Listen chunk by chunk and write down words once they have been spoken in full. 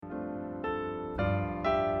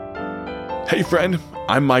Hey friend,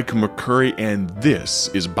 I'm Micah McCurry, and this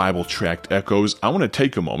is Bible Tract Echoes. I want to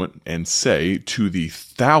take a moment and say to the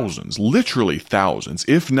thousands, literally thousands,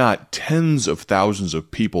 if not tens of thousands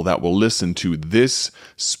of people that will listen to this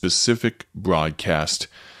specific broadcast,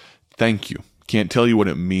 thank you. Can't tell you what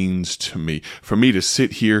it means to me. For me to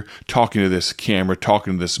sit here talking to this camera,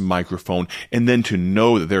 talking to this microphone, and then to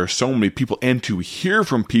know that there are so many people and to hear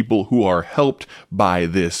from people who are helped by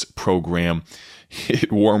this program,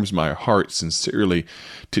 it warms my heart sincerely.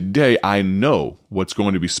 Today, I know what's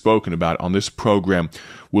going to be spoken about on this program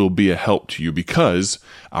will be a help to you because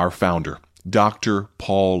our founder, Dr.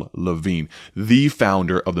 Paul Levin, the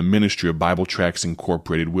founder of the Ministry of Bible Tracts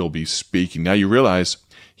Incorporated, will be speaking. Now, you realize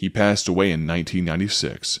he passed away in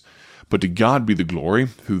 1996. But to God be the glory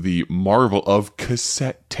through the marvel of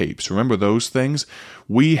cassette tapes. Remember those things?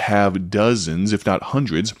 We have dozens, if not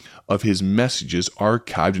hundreds, of his messages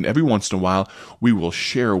archived, and every once in a while we will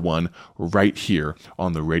share one right here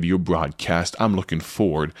on the radio broadcast. I'm looking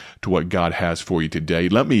forward to what God has for you today.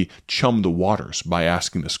 Let me chum the waters by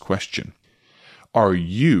asking this question. Are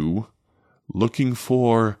you looking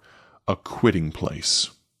for a quitting place?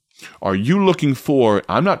 Are you looking for,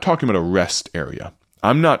 I'm not talking about a rest area.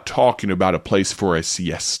 I'm not talking about a place for a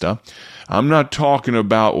siesta. I'm not talking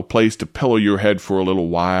about a place to pillow your head for a little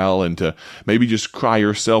while and to maybe just cry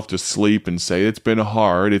yourself to sleep and say, it's been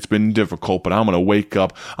hard, it's been difficult, but I'm going to wake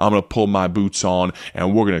up, I'm going to pull my boots on,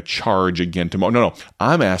 and we're going to charge again tomorrow. No.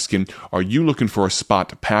 I'm asking, are you looking for a spot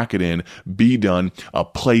to pack it in, be done, a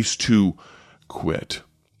place to quit?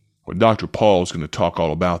 Well, Dr. Paul is going to talk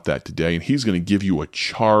all about that today, and he's going to give you a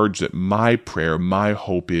charge that my prayer, my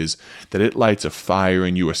hope is that it lights a fire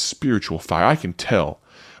in you, a spiritual fire. I can tell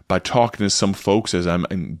by talking to some folks, as I'm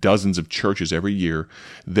in dozens of churches every year,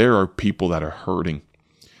 there are people that are hurting.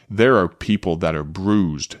 There are people that are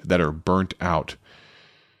bruised, that are burnt out.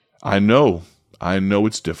 I know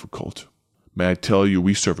it's difficult. May I tell you,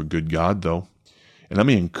 we serve a good God, though. And let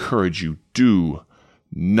me encourage you, do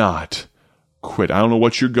not quit. I don't know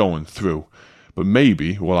what you're going through, but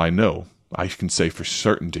maybe, well, I can say for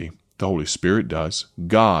certainty, the Holy Spirit does.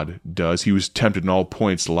 God does. He was tempted in all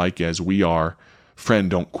points like as we are.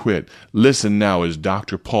 Friend, don't quit. Listen now as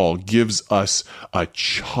Dr. Paul gives us a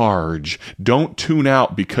charge. Don't tune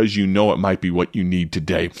out because you know it might be what you need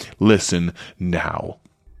today. Listen now.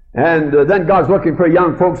 And then God's looking for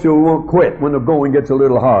young folks who won't quit when the going gets a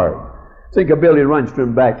little hard. Think of Billy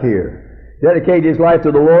Runstrom back here. Dedicated his life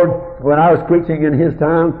to the Lord when I was preaching in his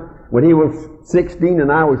town when he was 16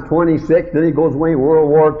 and I was 26. Then he goes away in World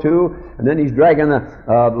War II, and then he's dragging a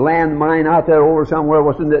landmine out there over somewhere.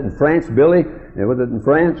 Wasn't it in France, Billy? Was it in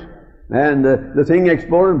France? And the thing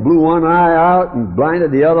exploded, blew one eye out and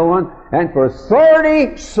blinded the other one. And for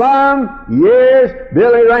 30-some years,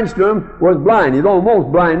 Billy Runstrom was blind. He's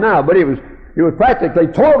almost blind now, but he was practically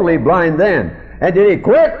totally blind then. And did he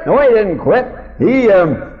quit? No, he didn't quit.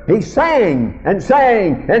 He sang and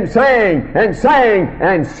sang and sang and sang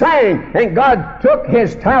and sang, and God took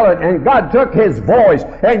his talent and God took his voice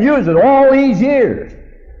and used it all these years.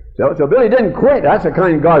 So Billy didn't quit. That's the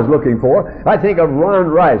kind God's looking for. I think of Ron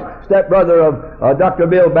Rice, stepbrother of Dr.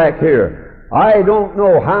 Bill back here. I don't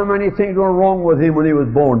know how many things were wrong with him when he was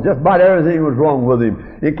born. Just about everything was wrong with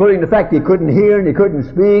him, including the fact he couldn't hear and he couldn't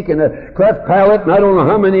speak and a cleft palate and I don't know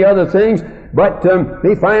how many other things. But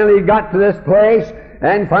he finally got to this place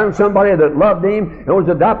and found somebody that loved him and was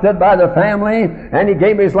adopted by the family, and he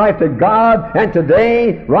gave his life to God. And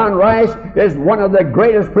today, Ron Rice is one of the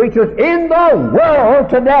greatest preachers in the world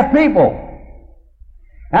to deaf people.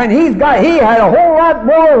 And he had a whole lot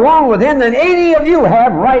more wrong with him than any of you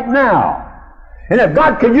have right now. And if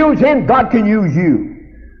God can use him, God can use you.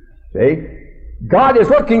 See? God is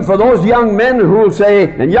looking for those young men who will say,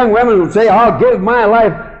 and young women who will say, I'll give my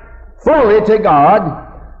life fully to God,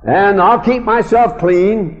 and I'll keep myself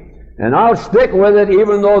clean, and I'll stick with it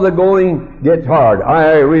even though the going gets hard.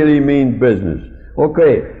 I really mean business.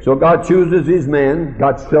 Okay, so God chooses his men.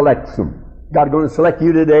 God selects them. God going to select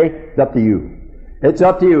you today? It's up to you. It's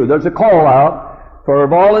up to you. There's a call out for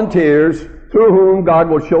volunteers through whom God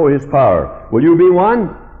will show his power. Will you be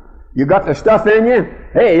one? You got the stuff in you?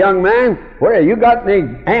 Hey, young man, you got any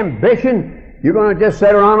ambition? You're going to just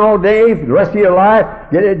sit around all day for the rest of your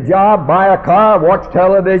life, get a job, buy a car, watch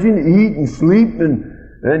television, eat and sleep,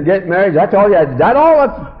 and get married. That's all you have. Is that all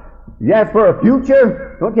you have for a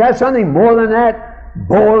future? Don't you have something more than that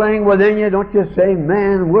boiling within you? Don't you say,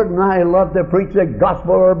 man, wouldn't I love to preach the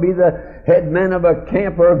gospel or be the head man of a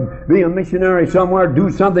camp or be a missionary somewhere,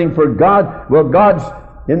 do something for God? Well, God's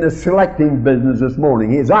in the selecting business this morning.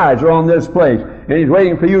 His eyes are on this place, and he's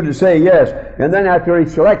waiting for you to say yes. And then after he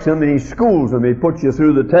selects them and he schools them, he puts you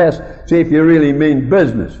through the test, see if you really mean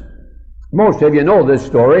business. Most of you know this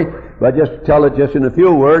story, but just tell it just in a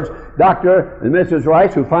few words. Dr. and Mrs.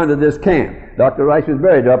 Rice, who founded this camp. Dr. Rice is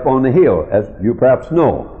buried up on the hill, as you perhaps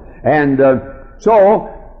know. And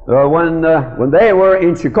when they were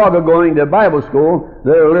in Chicago going to Bible school,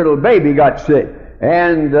 their little baby got sick.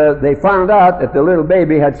 And they found out that the little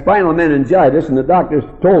baby had spinal meningitis, and the doctors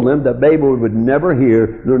told them that baby would never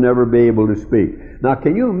hear nor never be able to speak. Now,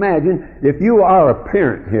 can you imagine if you are a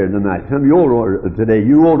parent here tonight, some of you older today,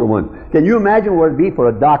 you older ones, can you imagine what it would be for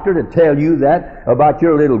a doctor to tell you that about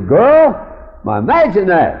your little girl? Now, imagine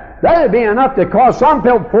that. That would be enough to cause some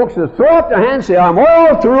folks to throw up their hands and say, I'm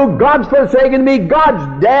all through, God's forsaken me,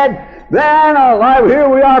 God's dead. Then alive, here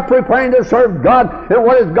we are preparing to serve God. And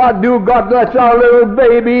what does God do? God lets our little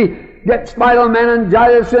baby get spinal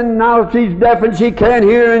meningitis, and now she's deaf and she can't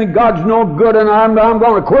hear, and God's no good, and I'm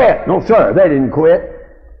going to quit. No, sir, they didn't quit.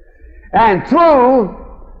 And through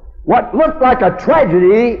what looked like a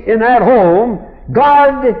tragedy in that home,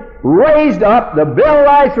 God raised up the Bill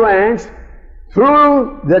Rice Ranch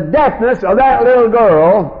through the deafness of that little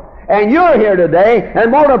girl, and you're here today,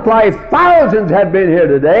 and multiply, thousands have been here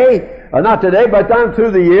today, not today, but down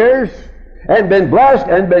through the years, and been blessed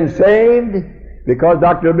and been saved, because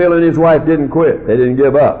Dr. Bill and his wife didn't quit. They didn't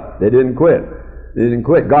give up. They didn't quit. They didn't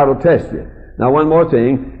quit. God will test you. Now, one more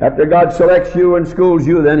thing. After God selects you and schools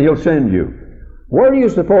you, then He'll send you. Where do you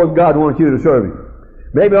suppose God wants you to serve Him?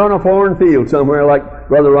 Maybe on a foreign field somewhere like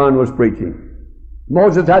Brother Ron was preaching.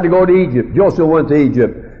 Moses had to go to Egypt. Joseph went to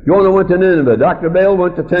Egypt. Jonah went to Nineveh. Dr. Bell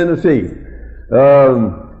went to Tennessee.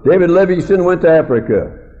 David Livingstone went to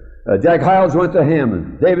Africa. Jack Hiles went to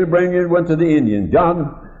Hammond. David Brainerd went to the Indians.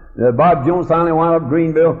 Bob Jones finally wound up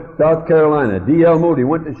Greenville, South Carolina. D.L. Moody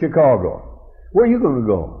went to Chicago. Where are you going to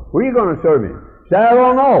go? Where are you going to serve Him? Say, I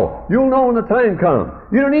don't know. You'll know when the time comes.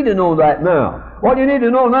 You don't need to know that now. What you need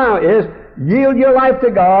to know now is yield your life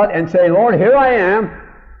to God and say, Lord, here I am.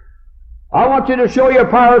 I want you to show your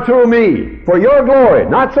power through me for your glory.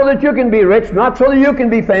 Not so that you can be rich, not so that you can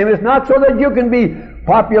be famous, not so that you can be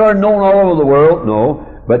popular and known all over the world. No.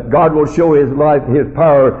 But God will show His life, His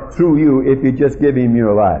power through you if you just give Him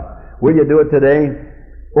your life. Will you do it today?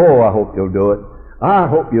 Oh, I hope you'll do it. I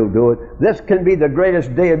hope you'll do it. This can be the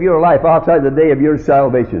greatest day of your life outside the day of your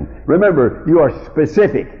salvation. Remember, you are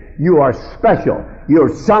specific. You are special.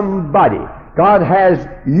 You're somebody. God has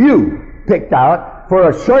you picked out for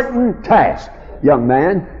a certain task, young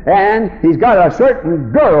man, and He's got a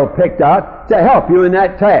certain girl picked out to help you in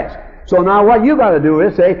that task. So now what you got to do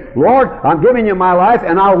is say, Lord, I'm giving you my life,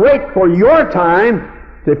 and I'll wait for your time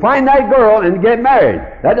to find that girl and get married.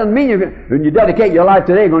 That doesn't mean when you dedicate your life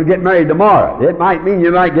today, you're going to get married tomorrow. It might mean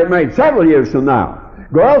you might get married several years from now.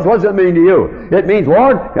 Girls, what does it mean to you? It means,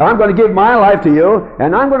 Lord, I'm going to give my life to you,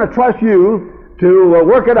 and I'm going to trust you to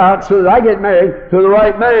work it out so that I get married to the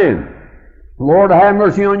right man. Lord, have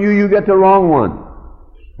mercy on you, you get the wrong one.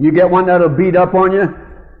 You get one that'll beat up on you,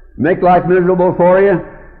 make life miserable for you.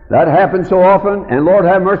 That happens so often, and Lord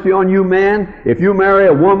have mercy on you, man, if you marry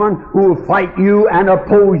a woman who will fight you and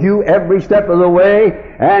oppose you every step of the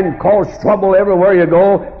way and cause trouble everywhere you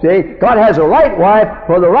go. See, God has a right wife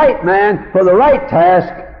for the right man, for the right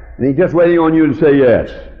task, and He's just waiting on you to say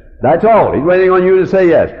yes. That's all. He's waiting on you to say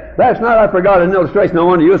yes. Last night I forgot an illustration I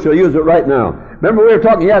wanted to use, so I'll use it right now. Remember we were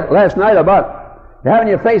talking last night about having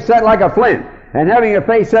your face set like a flint, and having your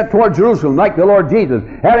face set toward Jerusalem like the Lord Jesus,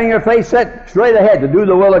 having your face set straight ahead to do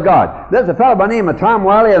the will of God. There's a fellow by the name of Tom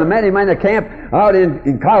Wiley, and I met him in a camp out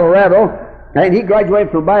in Colorado, and he graduated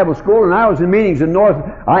from Bible school, and I was in meetings in North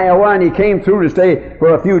Iowa, and he came through to stay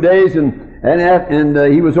for a few days,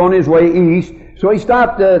 and he was on his way east, so he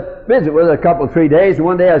stopped to visit with us a 3 days, and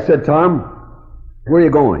one day I said, Tom, where are you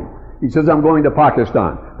going? He says, I'm going to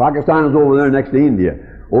Pakistan. Pakistan is over there next to India,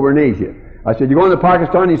 over in Asia. I said, you going to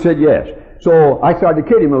Pakistan? He said, yes. So I started to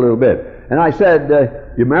kid him a little bit. And I said,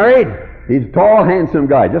 you married? He's a tall, handsome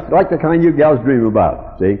guy, just like the kind you gals dream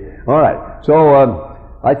about, see? All right. So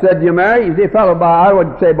I said, you married? He's a fellow I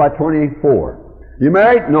would say about 24. You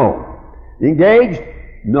married? No. Engaged?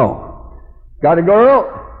 No. Got a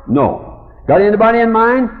girl? No. Got anybody in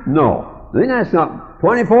mind? No. Then that's not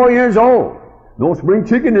 24 years old. No spring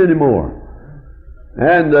chicken anymore.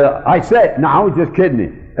 And I said, no, I was just kidding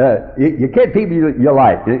him. You kid people you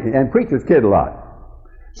like, and preachers kid a lot.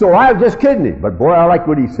 So I was just kidding him, but boy, I like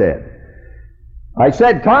what he said. I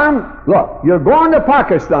said, Tom, look, you're going to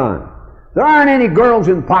Pakistan. There aren't any girls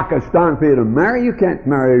in Pakistan for you to marry. You can't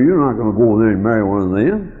marry her. You're not going to go there and marry one of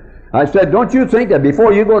them. I said, don't you think that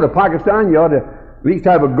before you go to Pakistan, you ought to At least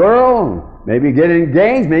have a girl, maybe get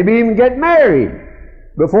engaged, maybe even get married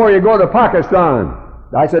before you go to Pakistan.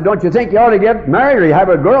 I said, don't you think you ought to get married or you have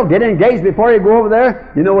a girl, get engaged before you go over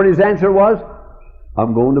there? You know what his answer was?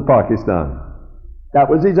 I'm going to Pakistan. That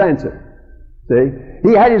was his answer. See?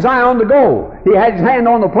 He had his eye on the goal. He had his hand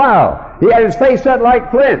on the plow. He had his face set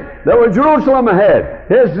like flint. There was Jerusalem ahead.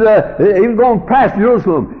 He was going past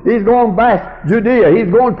Jerusalem. He's going past Judea.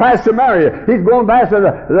 He's going past Samaria. He's going past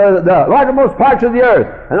the largest parts of the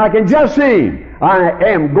earth. And I can just see, I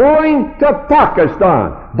am going to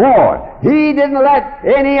Pakistan. Boy, he didn't let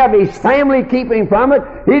any of his family keep him from it.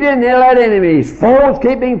 He didn't let any of his foes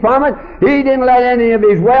keep him from it. He didn't let any of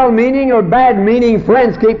his well-meaning or bad-meaning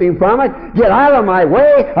friends keep him from it. Get out of my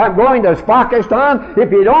way. I'm going to Pakistan.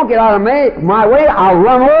 If you don't get out of my way, I'll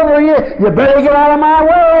run over you. You better get out of my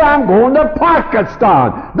way. I'm going to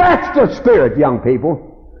Pakistan. That's the spirit, young people.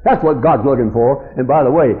 That's what God's looking for. And by the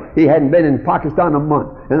way, he hadn't been in Pakistan a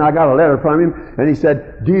month. And I got a letter from him, and he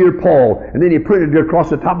said, Dear Paul, and then he printed it across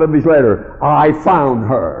the top of his letter, I found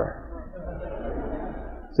her.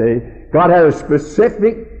 See, God had a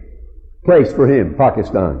specific place for him,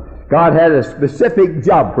 Pakistan. God had a specific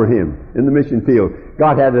job for him in the mission field.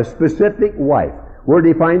 God had a specific wife. Where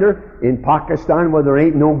did he find her? In Pakistan, where there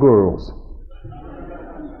ain't no girls.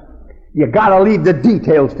 You got to leave the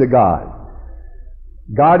details to God.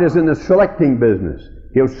 God is in the selecting business.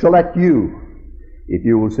 He'll select you if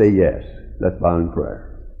you will say yes. Let's bow in prayer.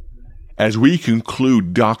 As we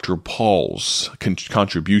conclude Dr. Paul's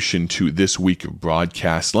contribution to this week of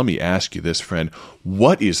broadcasts, let me ask you this, friend.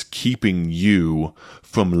 What is keeping you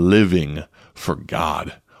from living for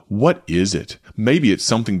God? What is it? Maybe it's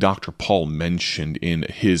something Dr. Paul mentioned in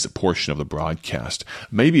his portion of the broadcast.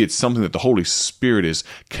 Maybe it's something that the Holy Spirit is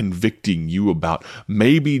convicting you about.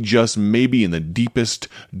 Maybe, just maybe, in the deepest,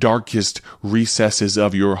 darkest recesses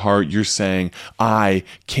of your heart, you're saying, I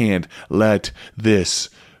can't let this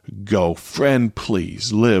go. Friend,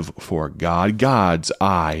 please live for God. God's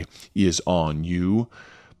eye is on you.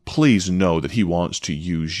 Please know that he wants to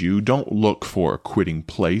use you. Don't look for a quitting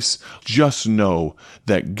place. Just know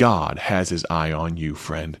that God has his eye on you,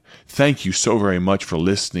 friend. Thank you so very much for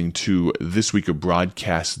listening to this week of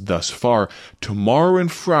broadcasts thus far. Tomorrow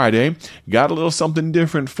and Friday, got a little something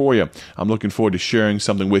different for you. I'm looking forward to sharing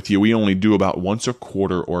something with you. We only do about once a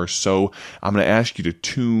quarter or so. I'm going to ask you to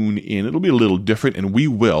tune in. It'll be a little different, and we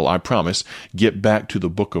will, I promise, get back to the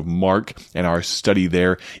book of Mark and our study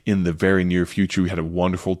there in the very near future. We had a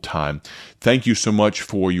wonderful time. Thank you so much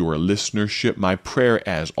for your listenership. My prayer,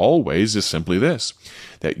 as always, is simply this,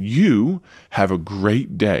 that you have a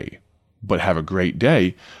great day, but have a great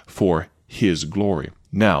day for his glory.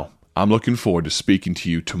 Now, I'm looking forward to speaking to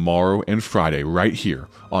you tomorrow and Friday right here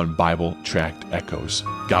on Bible Tract Echoes.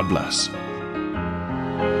 God bless.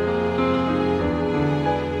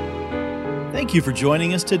 Thank you for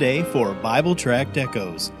joining us today for Bible Tract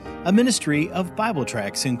Echoes, a ministry of Bible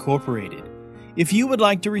Tracts Incorporated. If you would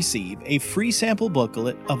like to receive a free sample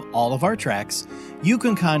booklet of all of our tracts, you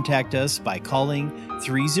can contact us by calling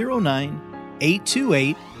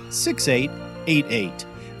 309-828-6888.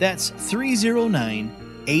 That's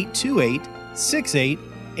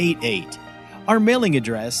 309-828-6888. Our mailing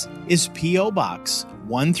address is P.O. Box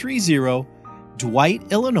 130,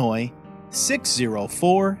 Dwight, Illinois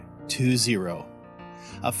 60420.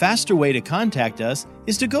 A faster way to contact us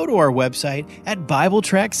is to go to our website at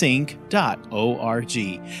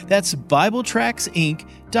BibleTractsInc.org. That's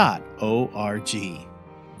BibleTractsInc.org.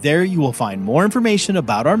 There you will find more information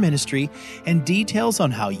about our ministry and details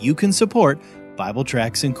on how you can support Bible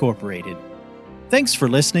Tracts Incorporated. Thanks for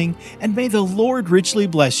listening, and may the Lord richly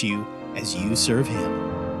bless you as you serve Him.